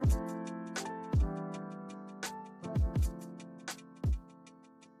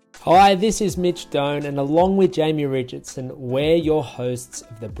Hi, this is Mitch Doan, and along with Jamie Richardson, we're your hosts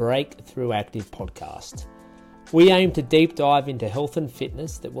of the Breakthrough Active podcast. We aim to deep dive into health and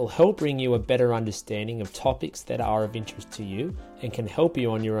fitness that will help bring you a better understanding of topics that are of interest to you and can help you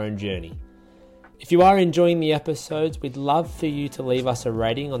on your own journey. If you are enjoying the episodes, we'd love for you to leave us a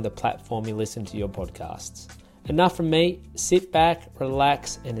rating on the platform you listen to your podcasts. Enough from me, sit back,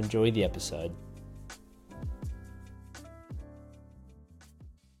 relax, and enjoy the episode.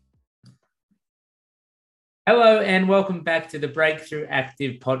 Hello and welcome back to the Breakthrough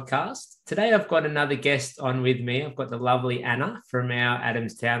Active podcast. Today I've got another guest on with me. I've got the lovely Anna from our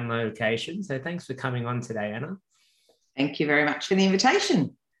Adamstown location. So thanks for coming on today, Anna. Thank you very much for the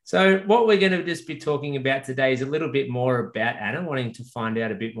invitation. So what we're going to just be talking about today is a little bit more about Anna, wanting to find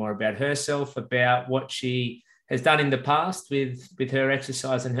out a bit more about herself, about what she has done in the past with her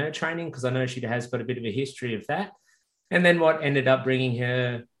exercise and her training, because I know she has got a bit of a history of that. And then what ended up bringing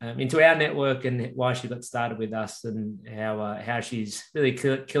her into our network and why she got started with us, and how she's really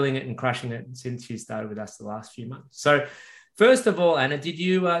killing it and crushing it since she started with us the last few months. So first of all, Anna, did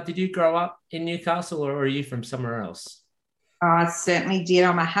you grow up in Newcastle, or are you from somewhere else? I certainly did.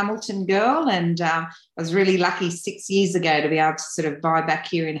 I'm a Hamilton girl, and I was really lucky 6 years ago to be able to sort of buy back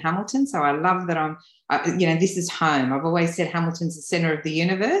here in Hamilton. So I love that this is home. I've always said Hamilton's the centre of the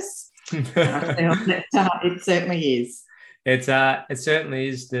universe. I feel that it certainly is. It certainly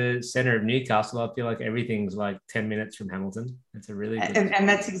is the centre of Newcastle. I feel like everything's like 10 minutes from Hamilton. It's a really good and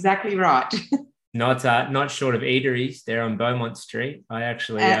that's exactly right. Not short of eateries there on Beaumont Street. I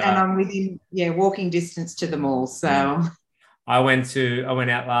actually and I'm within walking distance to the mall. So yeah. I went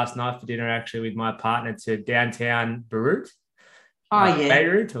out last night for dinner actually with my partner to downtown Beirut.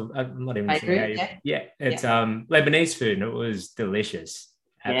 Beirut. I'm not even sure how you. Yeah, it's Lebanese food, and it was delicious.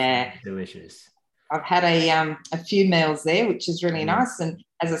 Absolutely delicious. I've had a few meals there, which is really nice. And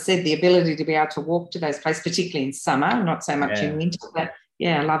as I said, the ability to be able to walk to those places, particularly in summer, not so much in winter, but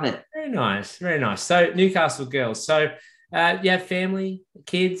I love it. Very nice, very nice. So Newcastle girls. So you have family,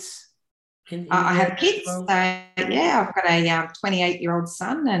 kids? I have kids. Well? I've got a 28-year-old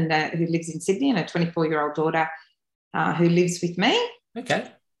son and who lives in Sydney, and a 24-year-old daughter who lives with me. Okay.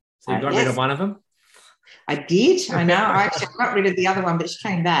 So you got rid of one of them? I did. I know. I actually got rid of the other one, but she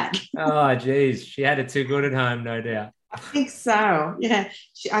came back. Oh, geez. She had it too good at home, no doubt. I think so. Yeah.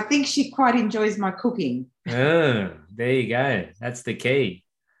 I think she quite enjoys my cooking. Oh, there you go. That's the key.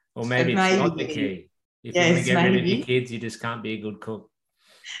 Or maybe it's not the key. If you want to get rid of your kids, you just can't be a good cook.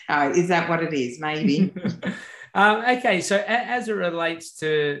 Is that what it is? Maybe. Okay. So as it relates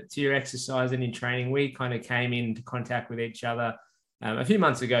to your exercise and your training, we kind of came into contact with each other a few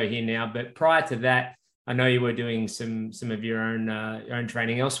months ago here now. But prior to that, I know you were doing some of your own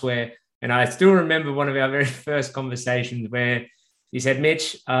training elsewhere, and I still remember one of our very first conversations where you said,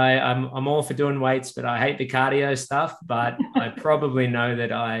 "Mitch, I'm all for doing weights, but I hate the cardio stuff. But I probably know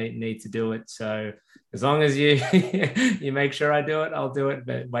that I need to do it. So as long as you you make sure I do it, I'll do it.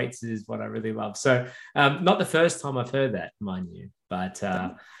 But weights is what I really love." So not the first time I've heard that, mind you, but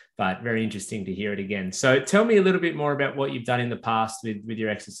very interesting to hear it again. So tell me a little bit more about what you've done in the past with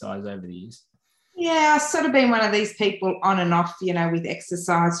your exercise over the years. Yeah, I've sort of been one of these people on and off, with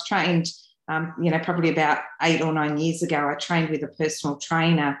exercise, trained, probably about 8 or 9 years ago, I trained with a personal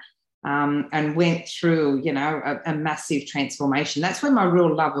trainer and went through, a massive transformation. That's when my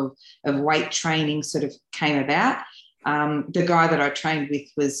real love of weight training sort of came about. The guy that I trained with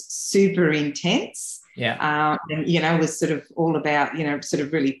was super intense. Yeah. And, was sort of all about, sort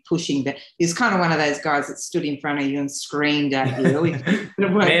of really pushing that. He was kind of one of those guys that stood in front of you and screamed at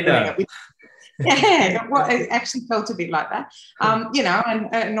you. Yeah, it actually felt a bit like that,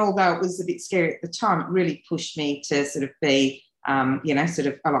 and although it was a bit scary at the time, it really pushed me to sort of be, sort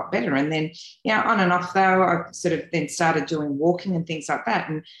of a lot better. And then, on and off though, I sort of then started doing walking and things like that.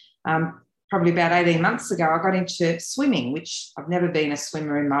 And probably about 18 months ago, I got into swimming, which I've never been a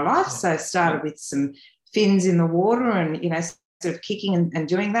swimmer in my life. So I started with some fins in the water and, sort of kicking and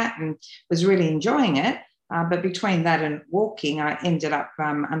doing that, and was really enjoying it. But between that and walking, I ended up,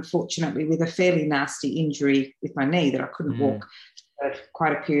 unfortunately, with a fairly nasty injury with my knee that I couldn't walk for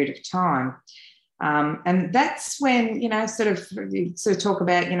quite a period of time. And that's when, sort of talk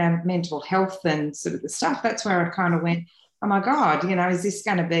about, mental health and sort of the stuff. That's where I kind of went, oh, my God, is this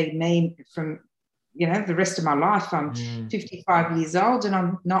going to be me from, the rest of my life? I'm 55 years old and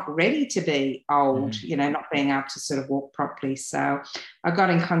I'm not ready to be old, not being able to sort of walk properly. So I got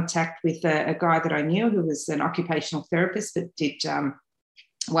in contact with a guy that I knew who was an occupational therapist that did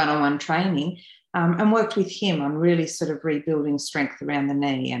one-on-one training, and worked with him on really sort of rebuilding strength around the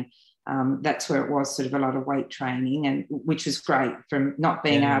knee. And that's where it was sort of a lot of weight training, and which was great, from not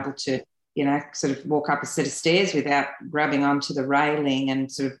being able to, sort of walk up a set of stairs without grabbing onto the railing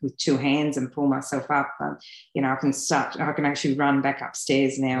and sort of with two hands and pull myself up. I can actually run back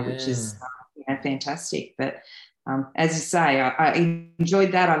upstairs now, which is fantastic. But as you say, I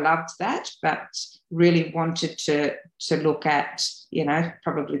enjoyed that. I loved that, but really wanted to look at,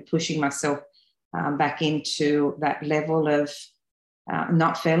 probably pushing myself back into that level of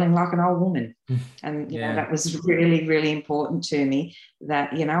not feeling like an old woman. And that was really, really important to me,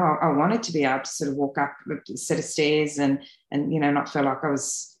 that I wanted to be able to sort of walk up a set of stairs and not feel like I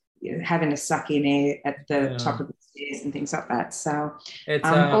was having to suck in air at the top of the stairs and things like that. So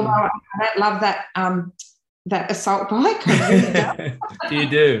although I don't love that assault bike, I really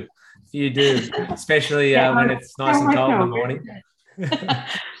don't. You do, especially when it's nice and cold in the morning.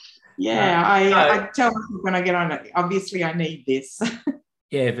 I tell myself when I get on it, obviously I need this.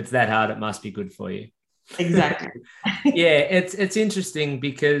 If it's that hard, it must be good for you. Exactly. It's interesting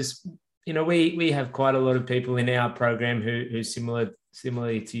because we have quite a lot of people in our program who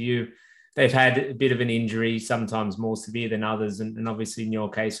similarly to you, they've had a bit of an injury, sometimes more severe than others, and obviously in your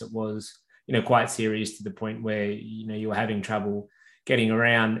case it was quite serious to the point where you were having trouble getting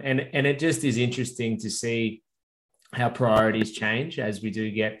around, and it just is interesting to see how priorities change as we do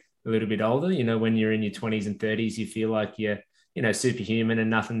get a little bit older. When you're in your 20s and 30s, you feel like you're superhuman and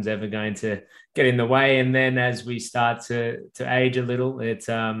nothing's ever going to get in the way. And then as we start to age a little, it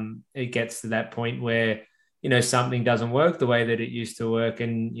gets to that point where something doesn't work the way that it used to work,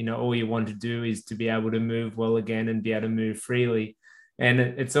 and all you want to do is to be able to move well again and be able to move freely. And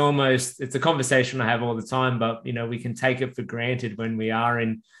it's a conversation I have all the time, but we can take it for granted when we are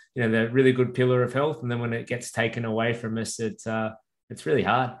in the really good pillar of health, and then when it gets taken away from us, it's really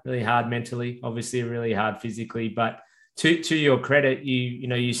hard mentally, obviously really hard physically. But to your credit,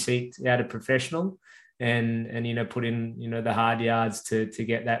 you seeked out a professional and put in the hard yards to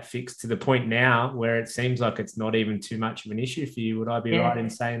get that fixed to the point now where it seems like it's not even too much of an issue for you. Would I be right in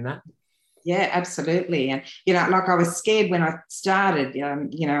saying that? Yeah, absolutely. And, like I was scared when I started,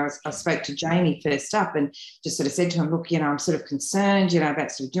 I spoke to Jamie first up and just sort of said to him, look, I'm sort of concerned,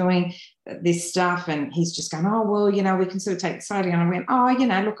 about sort of doing this stuff. And he's just going, oh, well, we can sort of take it slowly. And I went, oh,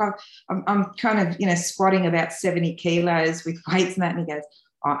 look, I'm kind of, squatting about 70 kilos with weights and that. And he goes,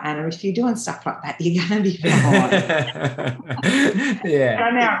 oh, Anna, if you're doing stuff like that, you're going to be fine. And I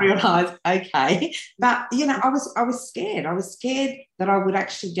now realise, okay. But, I was scared. I was scared that I would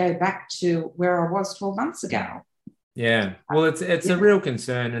actually go back to where I was 12 months ago. Yeah. Well, it's a real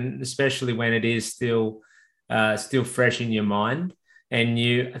concern, and especially when it is still fresh in your mind. And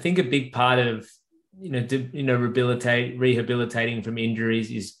I think a big part of, rehabilitating from injuries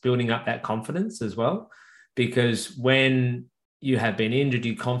is building up that confidence as well, because when you have been injured,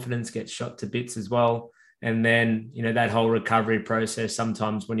 your confidence gets shot to bits as well. And then, that whole recovery process,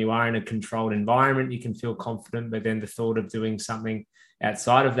 sometimes when you are in a controlled environment, you can feel confident, but then the thought of doing something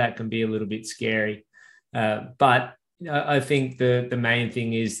outside of that can be a little bit scary. But I think the main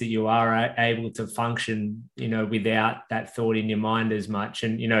thing is that you are able to function, without that thought in your mind as much.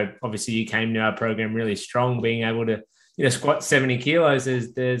 And, obviously you came to our program really strong, being able to, squat 70 kilos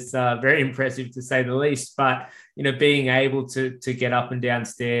is very impressive to say the least. But, being able to get up and down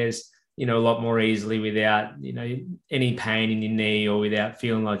stairs, a lot more easily without, any pain in your knee or without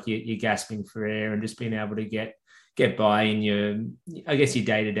feeling like you're gasping for air, and just being able to get by in your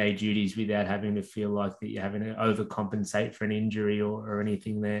day-to-day duties without having to feel like that you're having to overcompensate for an injury or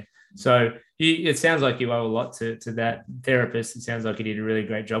anything there. So it sounds like you owe a lot to that therapist. It sounds like he did a really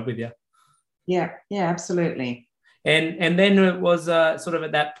great job with you. Yeah, absolutely. And then it was sort of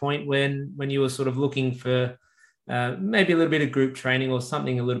at that point when you were sort of looking for maybe a little bit of group training or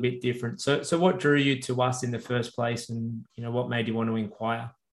something a little bit different. So what drew you to us in the first place, and what made you want to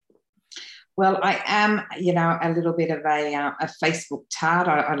inquire? Well, I am, a little bit of a Facebook tart.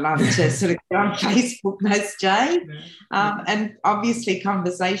 I love to sort of get on Facebook most days, and obviously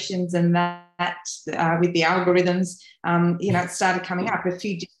conversations and that with the algorithms, it started coming up. A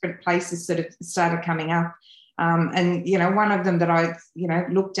few different places sort of started coming up. And, one of them that I,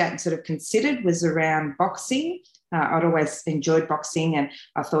 looked at and sort of considered was around boxing. I'd always enjoyed boxing, and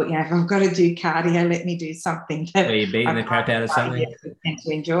I thought, if I've got to do cardio, let me do something that you're beating the crap out of something and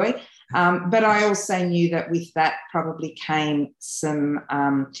to enjoy. But I also knew that with that probably came some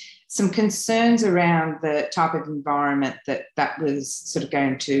concerns around the type of environment that was sort of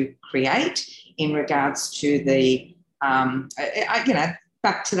going to create in regards to the,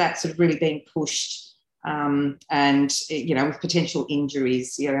 back to that sort of really being pushed and, with potential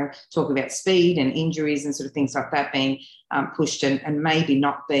injuries, talk about speed and injuries and sort of things like that being pushed and maybe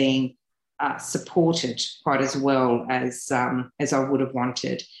not being supported quite as well as I would have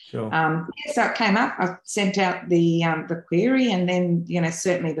wanted. Sure. So it came up. I sent out the query, and then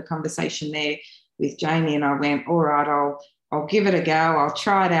certainly the conversation there with Jamie, and I went, all right, I'll give it a go. I'll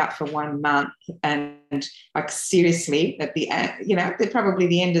try it out for 1 month, and like seriously, at the probably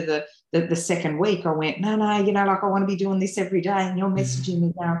the end of the second week, I went, no, like I want to be doing this every day, and you're messaging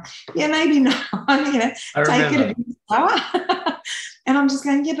me going, yeah, maybe not, take it a bit slower. And I'm just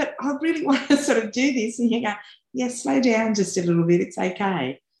going, yeah, but I really want to sort of do this. And you go, yeah, slow down just a little bit. It's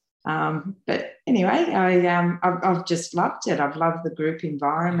okay. But anyway, I've just loved it. I've loved the group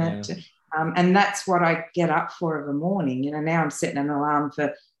environment. Yeah. And that's what I get up for of a morning. Now I'm setting an alarm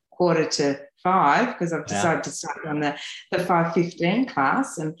for 4:45 because I've decided to start on the 5:15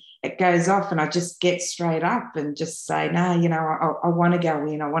 class, and it goes off and I just get straight up and just say, no, I want to go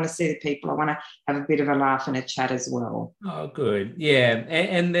in. I want to see the people. I want to have a bit of a laugh and a chat as well. Oh, good. Yeah.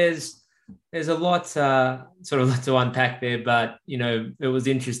 And there's a lot sort of to unpack there, but, it was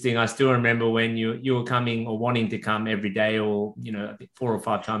interesting. I still remember when you were coming or wanting to come every day or, I think 4 or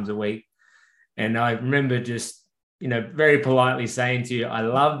 5 times a week. And I remember just, very politely saying to you, I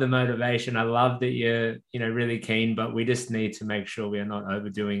love the motivation. I love that you're, really keen, but we just need to make sure we are not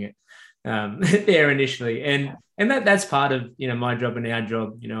overdoing it there initially. And that's part of, my job and our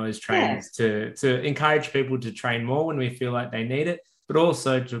job, as trainers to encourage people to train more when we feel like they need it, but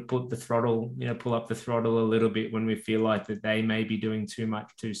also to put the throttle, pull up the throttle a little bit when we feel like that they may be doing too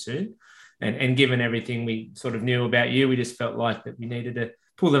much too soon. And given everything we sort of knew about you, we just felt like that we needed to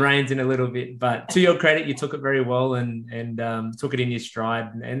pull the reins in a little bit. But to your credit, you took it very well and took it in your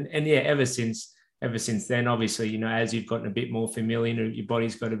stride. And yeah, ever since then, obviously, as you've gotten a bit more familiar, your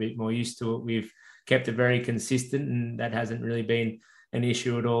body's got a bit more used to it. We've kept it very consistent, and that hasn't really been an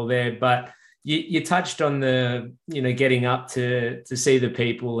issue at all there. But you touched on the, getting up to see the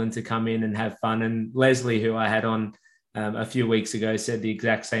people and to come in and have fun. And Leslie, who I had on a few weeks ago, said the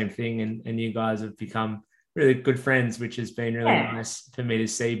exact same thing. And you guys have become really good friends, which has been really nice for me to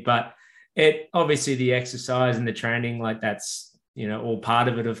see. But it obviously the exercise and the training, like that's, all part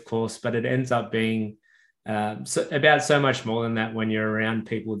of it, of course, but it ends up being about so much more than that when you're around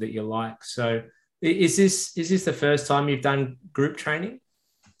people that you like. So is this the first time you've done group training?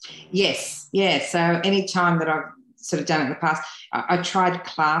 Yes. Yeah. So any time that I've sort of done it in the past, I tried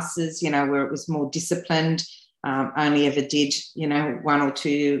classes, where it was more disciplined. Only ever did, 1 or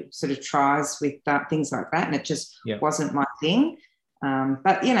 2 sort of tries with things like that, and it just wasn't my thing.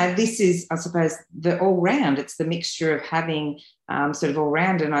 But, this is, I suppose, the all-round. It's the mixture of having sort of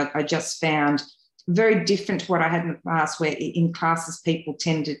all-round, and I just found very different to what I had in the past, where in classes people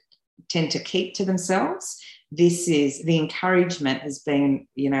tend to keep to themselves. This is, the encouragement has been,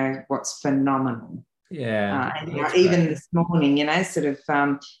 what's phenomenal. Yeah. Even this morning, sort of,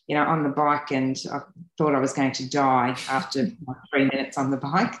 on the bike, and I thought I was going to die after 3 minutes on the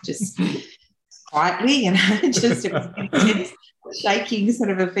bike, just quietly, just it was intense, shaking sort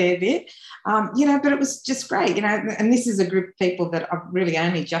of a fair bit, but it was just great, and this is a group of people that I've really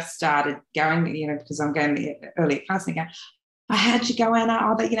only just started going, because I'm going early at class and go, oh, how'd you go, Anna?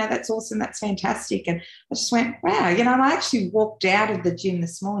 Oh, but, that's awesome. That's fantastic. And I just went, wow, and I actually walked out of the gym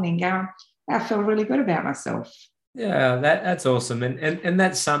this morning going, I feel really good about myself. Yeah, that's awesome. And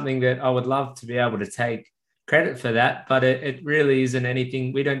that's something that I would love to be able to take credit for that, but it really isn't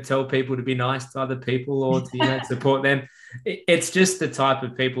anything. We don't tell people to be nice to other people or to, support them. It's just the type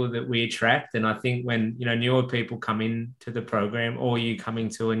of people that we attract. And I think when, newer people come into the program, or you coming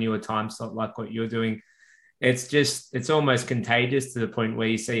to a newer time slot like what you're doing, it's almost contagious to the point where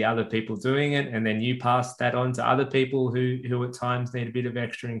you see other people doing it, and then you pass that on to other people who at times need a bit of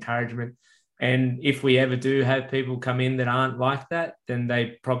extra encouragement. And if we ever do have people come in that aren't like that, then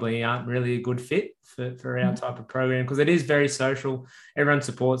they probably aren't really a good fit for our type of program, because it is very social. Everyone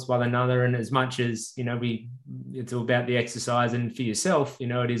supports one another. And as much as, it's all about the exercise and for yourself,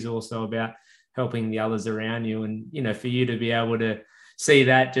 it is also about helping the others around you. And, for you to be able to see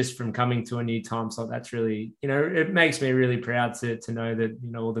that just from coming to a new time slot, that's really, it makes me really proud to know that,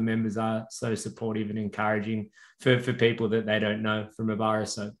 all the members are so supportive and encouraging for people that they don't know from Abara.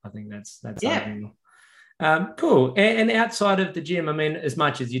 So I think that's cool. And outside of the gym, I mean, as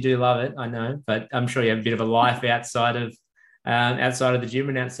much as you do love it, I know, but I'm sure you have a bit of a life outside of the gym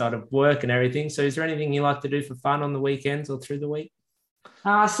and outside of work and everything. So is there anything you like to do for fun on the weekends or through the week?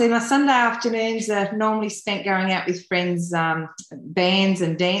 See, my Sunday afternoons are normally spent going out with friends, bands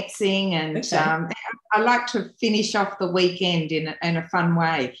and dancing. And Okay. I like to finish off the weekend in a fun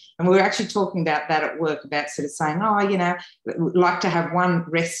way. And we were actually talking about that at work, about sort of saying, oh, we'd like to have one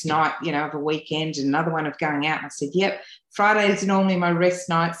rest night, of a weekend and another one of going out. And I said, yep, Friday is normally my rest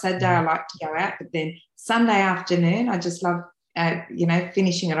night. Saturday I like to go out, but then Sunday afternoon, I just love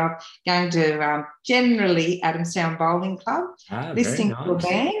finishing it off, going to generally Adamstown Bowling Club, Very listening to a nice.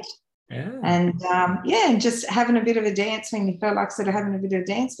 band, Yeah. and and just having a bit of a dance when you feel like sort of having a bit of a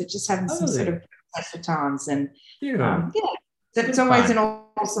dance, but just having some sort of special times. And Beautiful. it's always an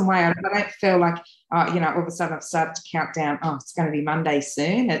awesome way. I don't feel like all of a sudden I've started to count down. Oh, it's going to be Monday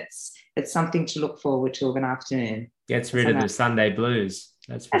soon. It's something to look forward to of an afternoon. Gets rid of the Sunday blues.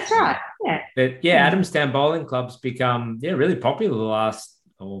 That's right. Yeah. But Adamstown Bowling Club's become really popular the last,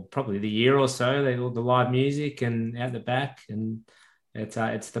 or probably the year or so. They all the live music and out the back, and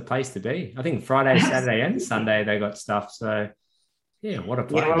it's the place to be. I think Friday, Saturday, and Sunday they got stuff. So what a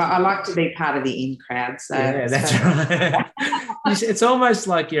place. Yeah, well, I like to be part of the in crowd. So that's right. It's almost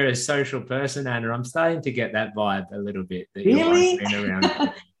like you're a social person, Anna. I'm starting to get that vibe a little bit. That really? You've been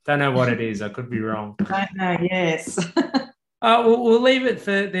around. Don't know what it is. I could be wrong. I don't know. Yes. We'll leave it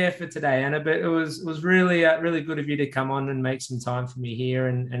there for today, Anna. But it was really really good of you to come on and make some time for me here,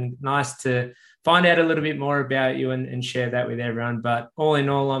 and nice to find out a little bit more about you and share that with everyone. But all in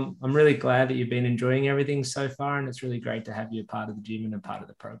all, I'm really glad that you've been enjoying everything so far, and it's really great to have you a part of the gym and a part of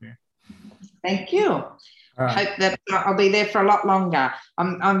the program. Thank you. Right. I hope that I'll be there for a lot longer.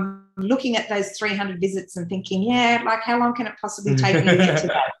 I'm looking at those 300 visits and thinking, like how long can it possibly take me to get to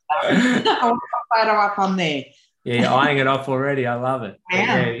that? I'll put a photo up on there. Yeah, you're eyeing it off already. I love it.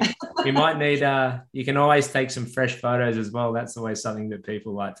 You might need, you can always take some fresh photos as well. That's always something that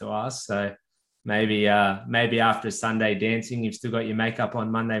people like to ask. So maybe after Sunday dancing, you've still got your makeup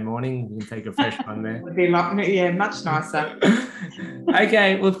on Monday morning. You can take a fresh one there. Would be much nicer.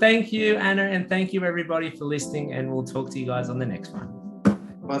 Okay, well, thank you, Anna, and thank you, everybody, for listening, and we'll talk to you guys on the next one.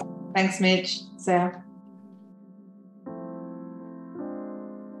 Well, thanks, Mitch. Sarah.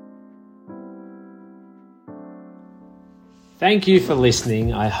 Thank you for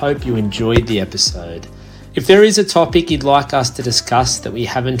listening. I hope you enjoyed the episode. If there is a topic you'd like us to discuss that we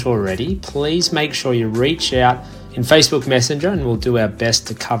haven't already, please make sure you reach out in Facebook Messenger and we'll do our best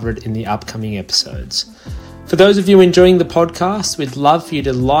to cover it in the upcoming episodes. For those of you enjoying the podcast, we'd love for you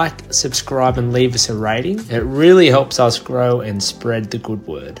to like, subscribe and leave us a rating. It really helps us grow and spread the good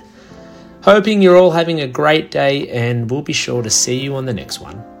word. Hoping you're all having a great day, and we'll be sure to see you on the next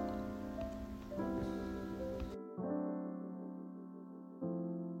one.